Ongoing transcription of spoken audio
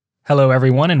Hello,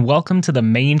 everyone, and welcome to the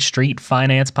Main Street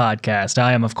Finance Podcast.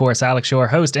 I am, of course, Alex, your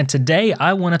host, and today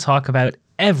I want to talk about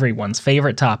everyone's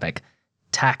favorite topic,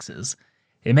 taxes.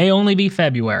 It may only be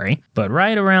February, but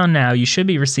right around now, you should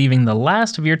be receiving the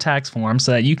last of your tax forms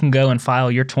so that you can go and file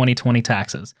your 2020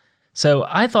 taxes. So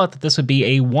I thought that this would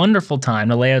be a wonderful time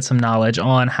to lay out some knowledge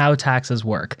on how taxes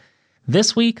work.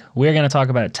 This week, we're going to talk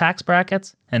about tax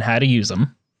brackets and how to use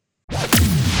them.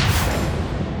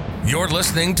 You're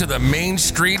listening to the Main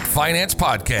Street Finance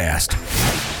Podcast,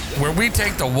 where we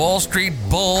take the Wall Street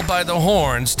bull by the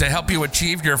horns to help you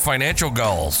achieve your financial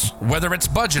goals. Whether it's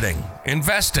budgeting,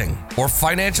 investing, or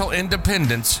financial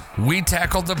independence, we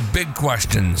tackle the big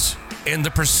questions in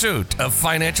the pursuit of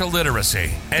financial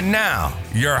literacy. And now,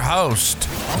 your host.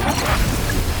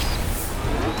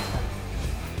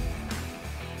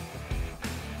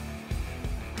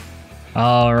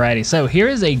 Alrighty, so here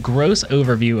is a gross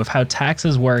overview of how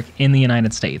taxes work in the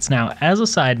United States. Now, as a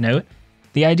side note,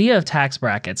 the idea of tax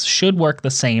brackets should work the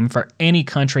same for any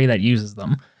country that uses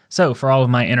them. So for all of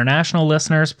my international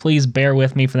listeners, please bear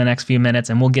with me for the next few minutes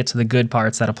and we'll get to the good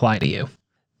parts that apply to you.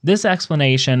 This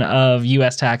explanation of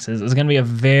US taxes is going to be a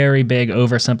very big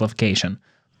oversimplification.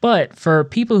 But for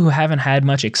people who haven't had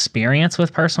much experience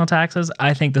with personal taxes,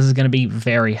 I think this is going to be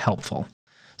very helpful.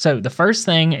 So the first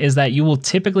thing is that you will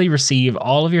typically receive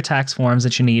all of your tax forms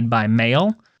that you need by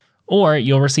mail, or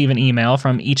you'll receive an email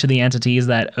from each of the entities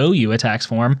that owe you a tax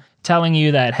form telling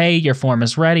you that, hey, your form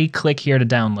is ready, click here to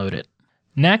download it.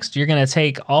 Next, you're going to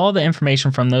take all the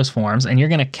information from those forms and you're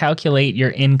going to calculate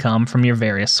your income from your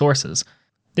various sources.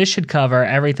 This should cover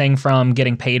everything from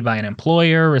getting paid by an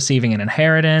employer, receiving an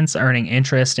inheritance, earning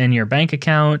interest in your bank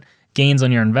account, gains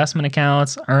on your investment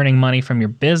accounts, earning money from your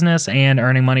business, and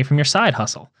earning money from your side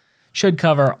hustle. Should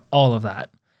cover all of that.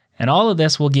 And all of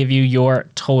this will give you your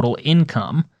total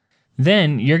income.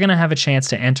 Then you're going to have a chance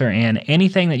to enter in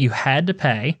anything that you had to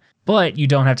pay, but you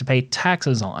don't have to pay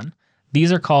taxes on.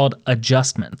 These are called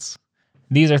adjustments.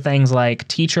 These are things like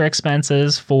teacher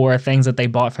expenses for things that they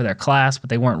bought for their class, but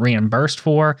they weren't reimbursed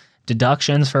for,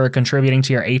 deductions for contributing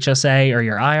to your HSA or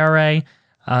your IRA,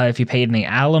 if you paid any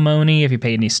alimony, if you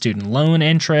paid any student loan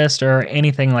interest, or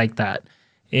anything like that.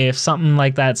 If something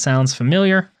like that sounds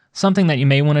familiar, something that you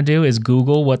may want to do is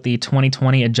Google what the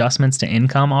 2020 adjustments to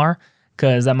income are,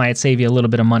 because that might save you a little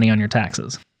bit of money on your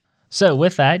taxes. So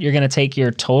with that, you're going to take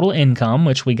your total income,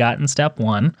 which we got in step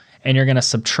 1, and you're going to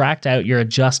subtract out your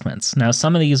adjustments. Now,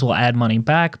 some of these will add money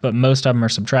back, but most of them are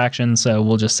subtraction, so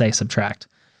we'll just say subtract.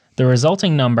 The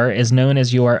resulting number is known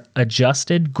as your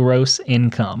adjusted gross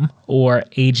income, or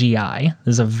AGI.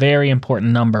 This is a very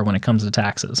important number when it comes to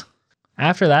taxes.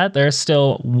 After that, there's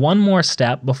still one more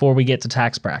step before we get to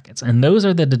tax brackets, and those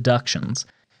are the deductions.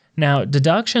 Now,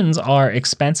 deductions are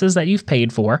expenses that you've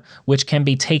paid for, which can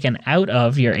be taken out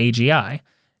of your AGI.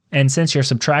 And since you're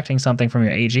subtracting something from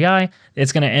your AGI,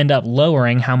 it's going to end up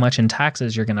lowering how much in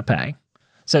taxes you're going to pay.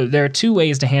 So there are two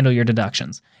ways to handle your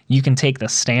deductions. You can take the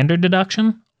standard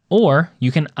deduction, or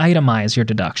you can itemize your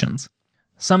deductions.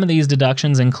 Some of these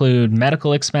deductions include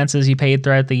medical expenses you paid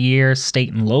throughout the year,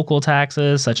 state and local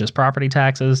taxes, such as property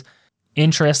taxes,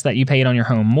 interest that you paid on your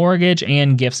home mortgage,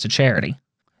 and gifts to charity.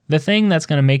 The thing that's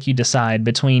going to make you decide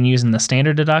between using the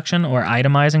standard deduction or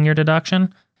itemizing your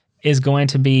deduction is going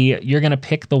to be you're going to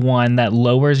pick the one that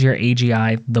lowers your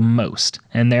AGI the most,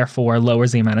 and therefore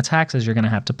lowers the amount of taxes you're going to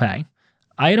have to pay.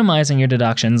 Itemizing your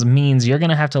deductions means you're going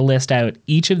to have to list out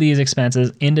each of these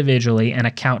expenses individually and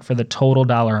account for the total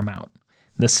dollar amount.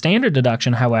 The standard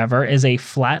deduction, however, is a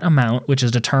flat amount which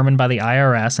is determined by the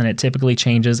IRS, and it typically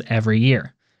changes every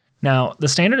year. Now, the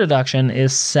standard deduction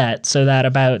is set so that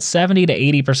about 70 to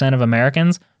 80% of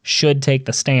Americans should take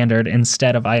the standard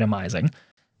instead of itemizing.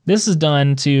 This is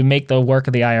done to make the work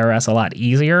of the IRS a lot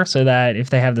easier so that if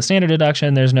they have the standard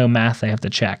deduction, there's no math they have to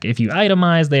check. If you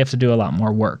itemize, they have to do a lot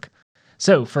more work.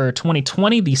 So for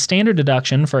 2020, the standard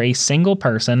deduction for a single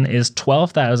person is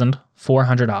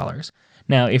 $12,400.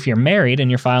 Now, if you're married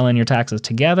and you're filing your taxes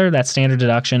together, that standard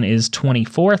deduction is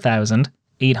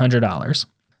 $24,800.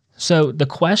 So the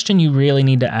question you really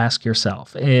need to ask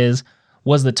yourself is,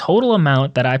 was the total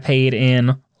amount that I paid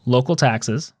in local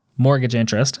taxes, mortgage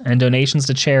interest, and donations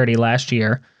to charity last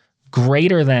year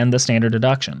greater than the standard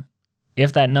deduction?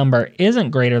 If that number isn't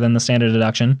greater than the standard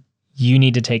deduction, you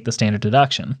need to take the standard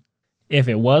deduction. If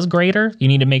it was greater, you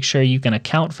need to make sure you can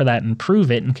account for that and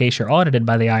prove it in case you're audited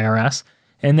by the IRS,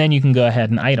 and then you can go ahead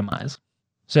and itemize.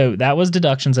 So that was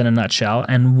deductions in a nutshell,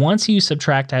 and once you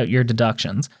subtract out your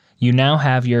deductions, you now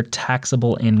have your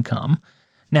taxable income.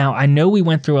 Now, I know we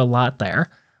went through a lot there,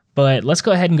 but let's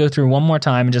go ahead and go through one more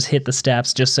time and just hit the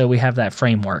steps just so we have that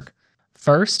framework.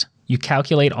 First, you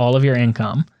calculate all of your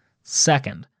income.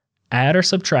 Second, add or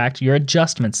subtract your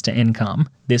adjustments to income.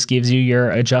 This gives you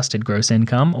your adjusted gross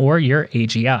income or your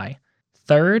AGI.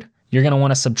 Third, you're going to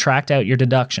want to subtract out your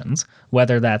deductions,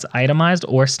 whether that's itemized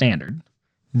or standard.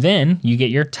 Then you get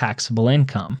your taxable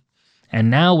income. And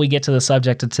now we get to the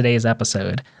subject of today's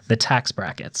episode, the tax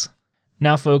brackets.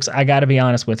 Now, folks, I got to be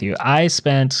honest with you. I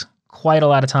spent quite a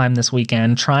lot of time this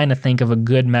weekend trying to think of a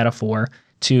good metaphor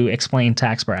to explain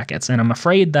tax brackets. And I'm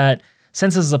afraid that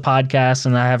since this is a podcast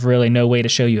and I have really no way to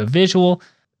show you a visual,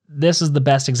 this is the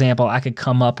best example I could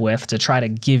come up with to try to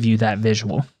give you that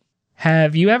visual.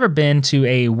 Have you ever been to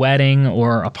a wedding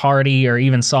or a party or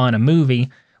even saw in a movie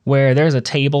where there's a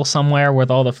table somewhere with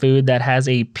all the food that has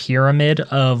a pyramid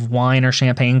of wine or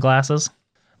champagne glasses?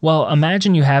 Well,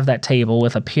 imagine you have that table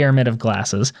with a pyramid of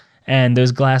glasses and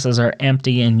those glasses are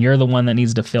empty and you're the one that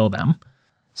needs to fill them.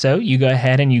 So you go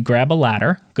ahead and you grab a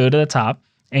ladder, go to the top,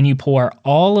 and you pour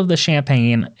all of the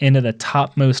champagne into the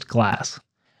topmost glass.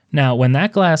 Now, when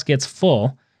that glass gets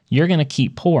full, you're going to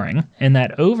keep pouring, and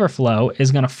that overflow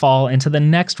is going to fall into the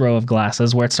next row of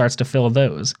glasses where it starts to fill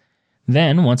those.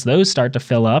 Then, once those start to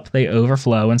fill up, they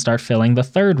overflow and start filling the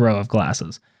third row of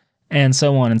glasses, and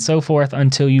so on and so forth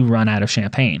until you run out of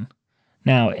champagne.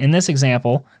 Now, in this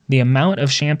example, the amount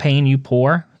of champagne you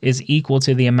pour is equal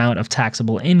to the amount of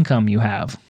taxable income you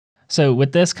have. So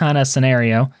with this kind of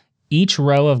scenario, each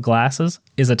row of glasses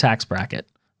is a tax bracket.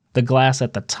 The glass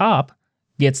at the top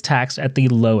gets taxed at the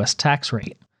lowest tax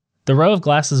rate. The row of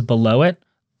glasses below it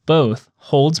both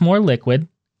holds more liquid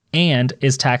and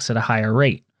is taxed at a higher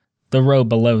rate. The row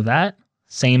below that,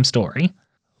 same story.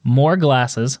 More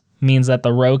glasses means that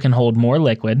the row can hold more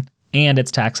liquid and it's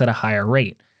taxed at a higher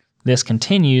rate. This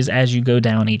continues as you go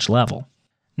down each level.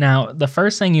 Now, the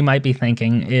first thing you might be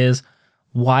thinking is,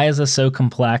 why is this so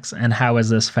complex and how is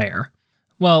this fair?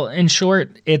 Well, in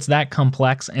short, it's that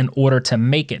complex in order to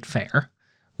make it fair.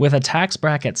 With a tax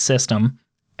bracket system,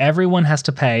 everyone has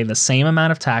to pay the same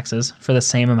amount of taxes for the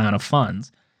same amount of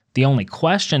funds. The only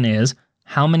question is,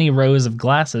 how many rows of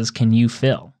glasses can you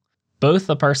fill? Both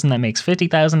the person that makes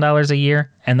 $50,000 a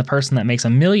year and the person that makes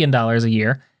 $1 million a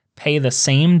year pay the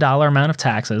same dollar amount of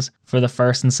taxes for the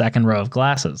first and second row of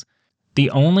glasses. The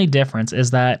only difference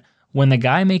is that when the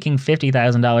guy making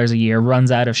 $50,000 a year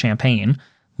runs out of champagne,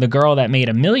 the girl that made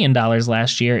 $1 million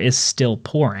last year is still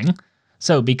pouring.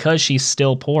 So because she's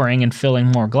still pouring and filling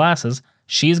more glasses,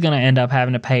 she's going to end up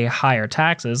having to pay higher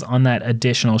taxes on that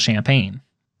additional champagne.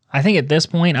 I think at this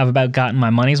point I've about gotten my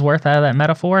money's worth out of that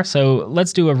metaphor, so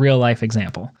let's do a real life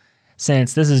example.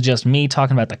 Since this is just me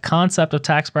talking about the concept of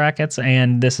tax brackets,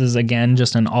 and this is again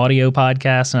just an audio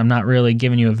podcast and I'm not really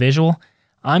giving you a visual,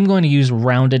 I'm going to use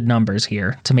rounded numbers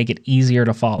here to make it easier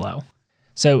to follow.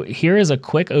 So here is a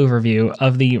quick overview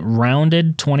of the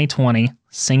rounded 2020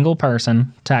 single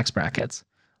person tax brackets.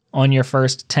 On your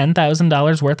first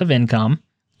 $10,000 worth of income,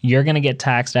 you're going to get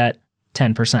taxed at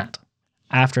 10%.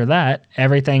 After that,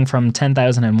 everything from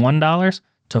 $10,001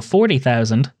 to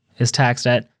 $40,000 is taxed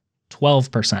at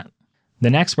 12%. The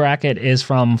next bracket is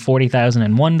from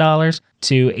 $40,001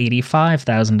 to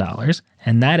 $85,000,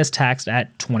 and that is taxed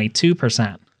at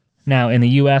 22%. Now, in the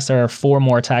US, there are 4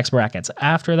 more tax brackets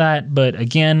after that, but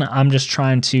again, I'm just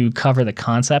trying to cover the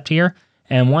concept here,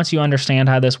 and once you understand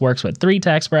how this works with 3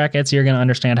 tax brackets, you're going to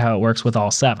understand how it works with all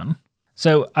 7.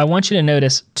 So I want you to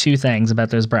notice 2 things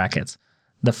about those brackets.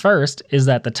 The first is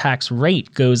that the tax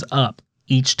rate goes up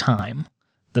each time.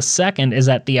 The second is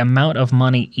that the amount of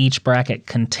money each bracket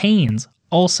contains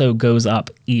also goes up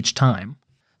each time.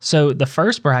 So the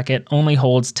first bracket only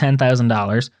holds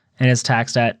 $10,000 and is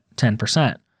taxed at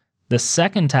 10%. The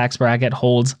second tax bracket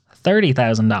holds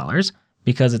 $30,000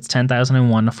 because it's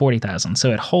 $10,001 to $40,000,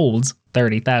 so it holds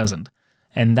 $30,000,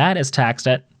 and that is taxed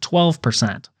at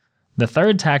 12%. The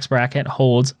third tax bracket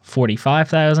holds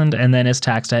 $45,000 and then is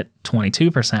taxed at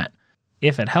 22%.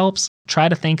 If it helps, try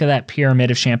to think of that pyramid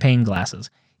of champagne glasses.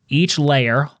 Each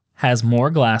layer has more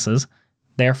glasses,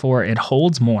 therefore it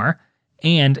holds more,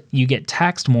 and you get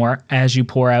taxed more as you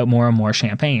pour out more and more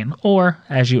champagne, or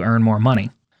as you earn more money.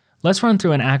 Let's run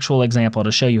through an actual example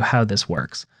to show you how this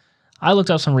works. I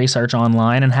looked up some research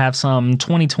online and have some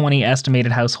 2020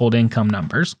 estimated household income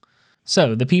numbers.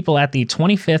 So the people at the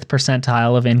 25th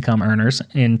percentile of income earners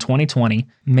in 2020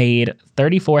 made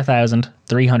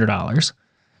 $34,300.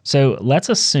 So let's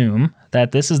assume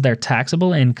that this is their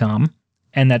taxable income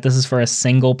and that this is for a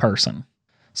single person.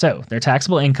 So their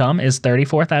taxable income is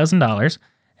 $34,000,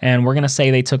 and we're going to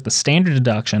say they took the standard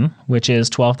deduction, which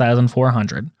is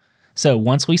 $12,400. So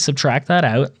once we subtract that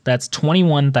out, that's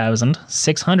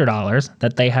 $21,600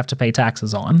 that they have to pay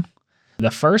taxes on.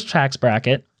 The first tax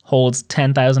bracket holds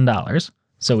 $10,000,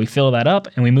 so we fill that up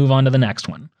and we move on to the next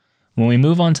one. When we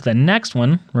move on to the next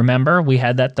one, remember we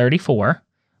had that 34.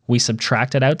 We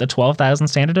subtracted out the 12,000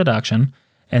 standard deduction,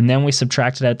 and then we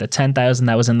subtracted out the 10,000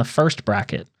 that was in the first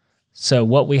bracket. So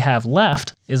what we have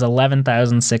left is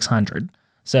 11,600.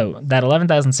 So that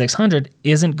 11,600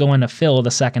 isn't going to fill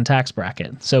the second tax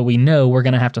bracket. So we know we're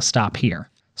going to have to stop here.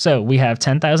 So we have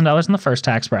 $10,000 in the first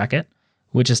tax bracket,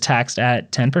 which is taxed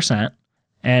at 10%.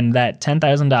 And that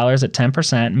 $10,000 at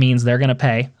 10% means they're going to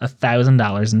pay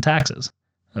 $1,000 in taxes.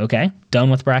 Okay, done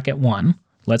with bracket 1.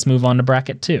 Let's move on to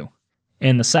bracket 2.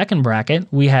 In the second bracket,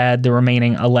 we had the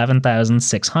remaining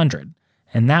 11,600,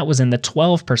 and that was in the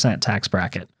 12% tax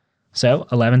bracket. So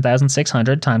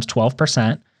 11,600 times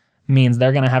 12% means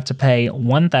they're going to have to pay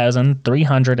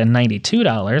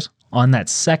 $1,392 on that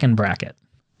second bracket.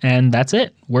 And that's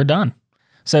it. We're done.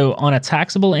 So on a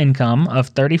taxable income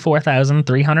of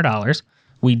 $34,300,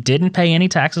 we didn't pay any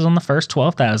taxes on the first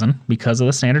 $12,000 because of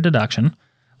the standard deduction.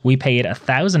 We paid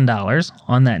 $1,000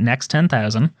 on that next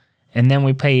 $10,000, and then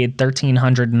we paid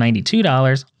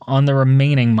 $1,392 on the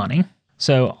remaining money.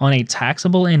 So on a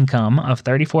taxable income of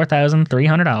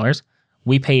 $34,300,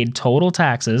 we paid total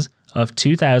taxes of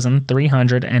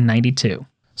 $2,392.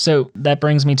 So that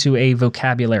brings me to a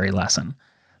vocabulary lesson.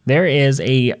 There is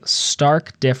a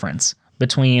stark difference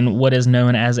between what is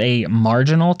known as a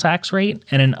marginal tax rate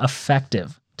and an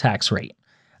effective tax rate.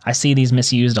 I see these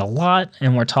misused a lot,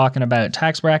 and we're talking about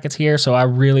tax brackets here, so I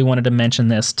really wanted to mention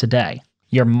this today.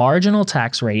 Your marginal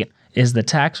tax rate is the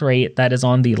tax rate that is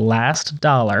on the last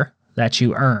dollar that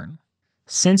you earn.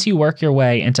 Since you work your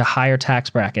way into higher tax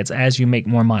brackets as you make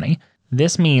more money,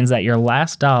 this means that your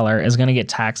last dollar is going to get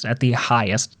taxed at the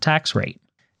highest tax rate.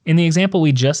 In the example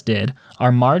we just did,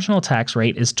 our marginal tax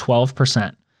rate is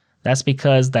 12%. That's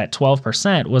because that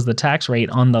 12% was the tax rate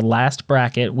on the last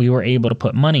bracket we were able to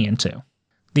put money into.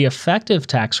 The effective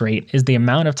tax rate is the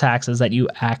amount of taxes that you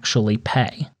actually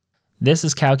pay. This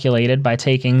is calculated by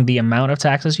taking the amount of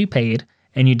taxes you paid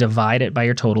and you divide it by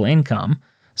your total income.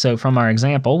 So from our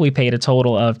example, we paid a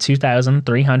total of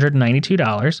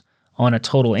 $2,392 on a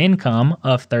total income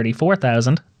of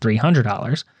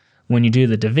 $34,300. When you do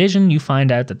the division, you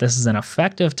find out that this is an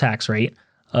effective tax rate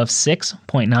of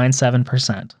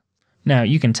 6.97%. Now,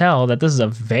 you can tell that this is a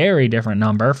very different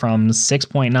number from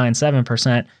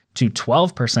 6.97% to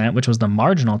 12%, which was the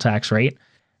marginal tax rate.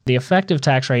 The effective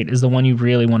tax rate is the one you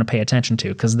really want to pay attention to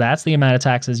because that's the amount of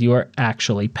taxes you are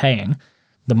actually paying.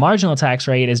 The marginal tax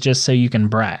rate is just so you can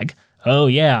brag. Oh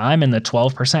yeah, I'm in the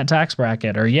 12% tax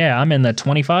bracket, or yeah, I'm in the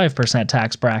 25%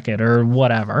 tax bracket, or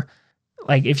whatever.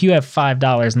 Like if you have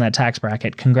 $5 in that tax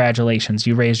bracket, congratulations,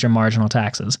 you raised your marginal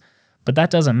taxes. But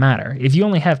that doesn't matter. If you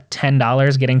only have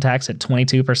 $10 getting taxed at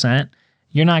 22%,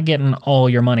 you're not getting all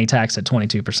your money taxed at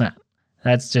 22%.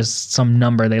 That's just some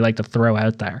number they like to throw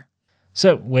out there.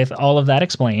 So with all of that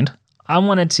explained, I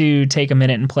wanted to take a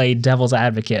minute and play devil's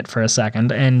advocate for a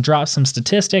second and drop some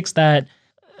statistics that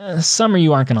some of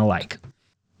you aren't going to like.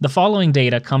 The following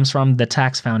data comes from the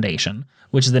Tax Foundation,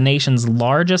 which is the nation's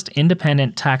largest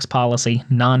independent tax policy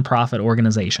nonprofit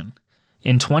organization.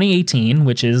 In 2018,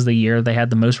 which is the year they had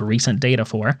the most recent data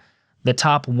for, the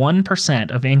top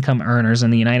 1% of income earners in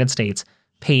the United States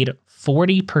paid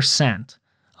 40%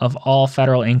 of all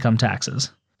federal income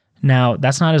taxes. Now,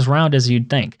 that's not as round as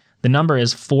you'd think. The number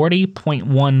is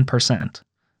 40.1%.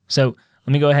 So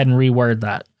let me go ahead and reword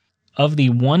that. Of the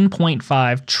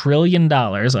 $1.5 trillion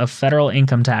of federal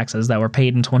income taxes that were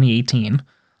paid in 2018,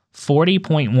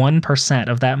 40.1%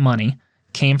 of that money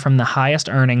came from the highest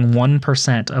earning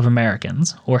 1% of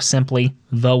Americans, or simply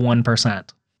the 1%.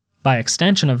 By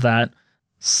extension of that,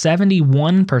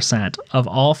 71% of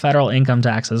all federal income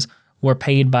taxes were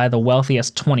paid by the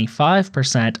wealthiest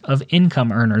 25% of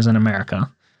income earners in America.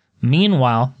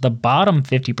 Meanwhile, the bottom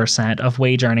 50% of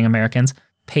wage-earning Americans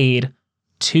paid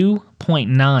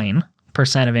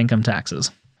 2.9% of income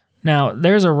taxes. Now,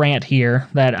 there's a rant here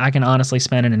that I can honestly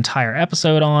spend an entire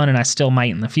episode on, and I still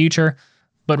might in the future,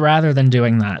 but rather than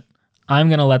doing that, I'm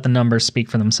going to let the numbers speak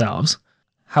for themselves.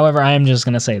 However, I am just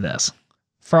going to say this.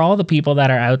 For all the people that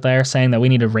are out there saying that we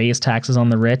need to raise taxes on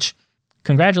the rich,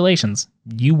 congratulations,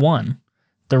 you won.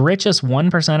 The richest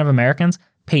 1% of Americans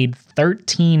paid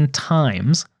 13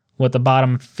 times what the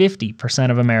bottom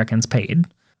 50% of Americans paid.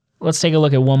 Let's take a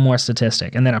look at one more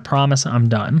statistic, and then I promise I'm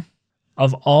done.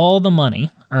 Of all the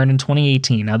money earned in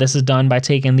 2018, now this is done by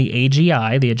taking the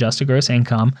AGI, the adjusted gross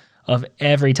income, of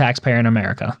every taxpayer in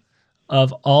America.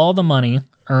 Of all the money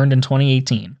earned in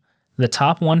 2018, the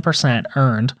top 1%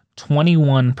 earned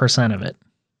 21% of it.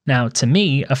 Now, to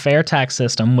me, a fair tax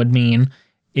system would mean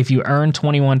if you earn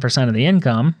 21% of the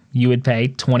income, you would pay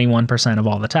 21% of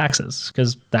all the taxes,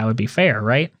 because that would be fair,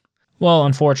 right? Well,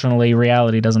 unfortunately,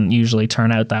 reality doesn't usually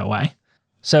turn out that way.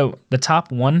 So the top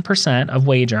 1% of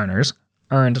wage earners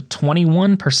earned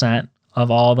 21% of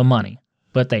all the money,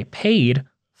 but they paid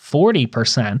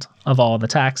 40% of all the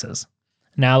taxes.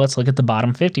 Now let's look at the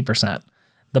bottom 50%.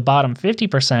 The bottom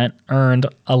 50% earned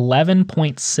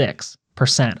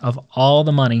 11.6% of all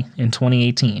the money in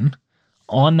 2018.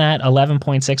 On that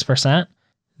 11.6%,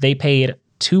 they paid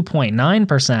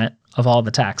 2.9% of all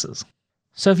the taxes.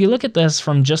 So if you look at this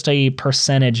from just a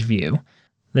percentage view,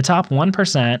 the top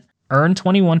 1% earned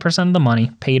 21% of the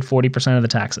money, paid 40% of the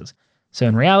taxes. So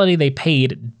in reality, they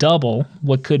paid double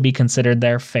what could be considered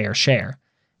their fair share.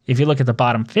 If you look at the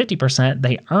bottom 50%,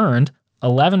 they earned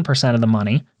 11% of the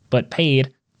money, but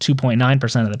paid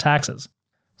 2.9% of the taxes.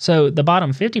 So the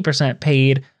bottom 50%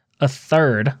 paid a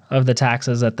third of the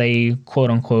taxes that they, quote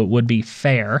unquote, would be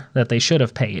fair, that they should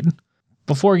have paid.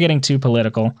 Before getting too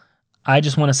political, I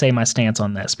just want to say my stance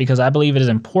on this because I believe it is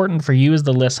important for you as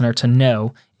the listener to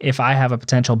know if I have a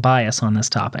potential bias on this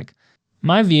topic.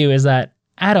 My view is that,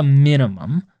 at a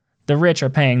minimum, the rich are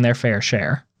paying their fair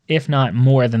share, if not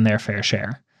more than their fair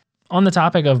share. On the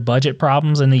topic of budget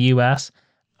problems in the US,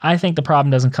 I think the problem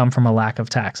doesn't come from a lack of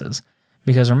taxes.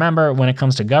 Because remember, when it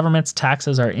comes to governments,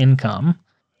 taxes are income.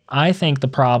 I think the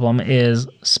problem is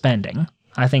spending.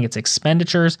 I think it's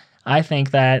expenditures. I think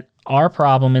that our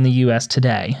problem in the US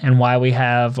today, and why we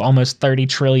have almost $30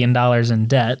 trillion in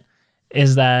debt,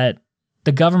 is that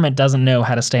the government doesn't know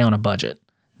how to stay on a budget.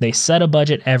 They set a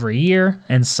budget every year,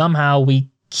 and somehow we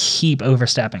keep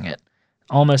overstepping it,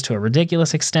 almost to a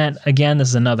ridiculous extent. Again, this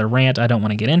is another rant. I don't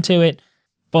want to get into it,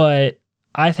 but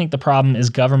I think the problem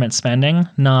is government spending,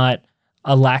 not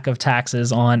a lack of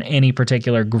taxes on any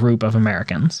particular group of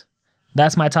Americans.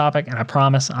 That's my topic, and I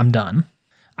promise I'm done.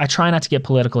 I try not to get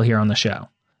political here on the show,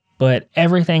 but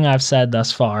everything I've said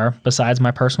thus far, besides my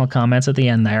personal comments at the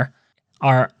end there,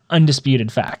 are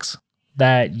undisputed facts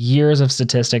that years of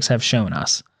statistics have shown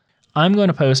us. I'm going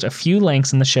to post a few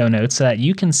links in the show notes so that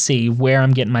you can see where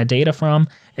I'm getting my data from,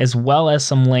 as well as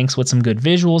some links with some good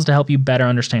visuals to help you better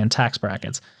understand tax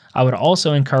brackets. I would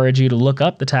also encourage you to look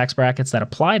up the tax brackets that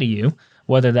apply to you,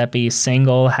 whether that be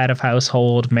single, head of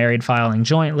household, married filing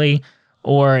jointly,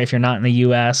 or if you're not in the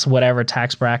US, whatever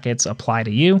tax brackets apply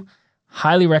to you.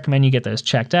 Highly recommend you get those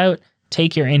checked out,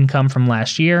 take your income from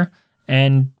last year,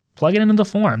 and plug it into the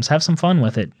forms. Have some fun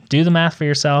with it. Do the math for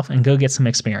yourself and go get some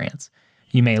experience.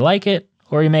 You may like it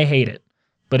or you may hate it,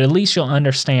 but at least you'll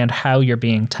understand how you're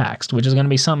being taxed, which is going to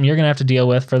be something you're going to have to deal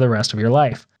with for the rest of your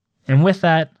life. And with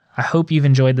that, I hope you've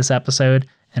enjoyed this episode,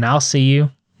 and I'll see you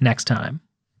next time.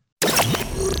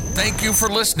 Thank you for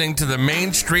listening to the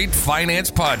Main Street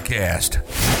Finance Podcast.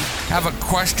 Have a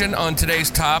question on today's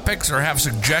topics or have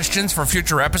suggestions for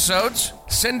future episodes?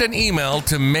 Send an email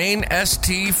to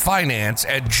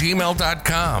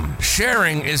mainstfinance@gmail.com.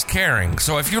 Sharing is caring,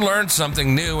 so if you learned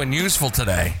something new and useful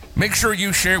today, make sure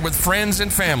you share with friends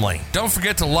and family. Don't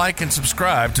forget to like and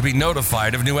subscribe to be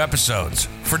notified of new episodes.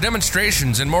 For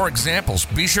demonstrations and more examples,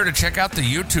 be sure to check out the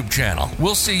YouTube channel.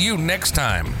 We'll see you next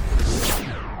time.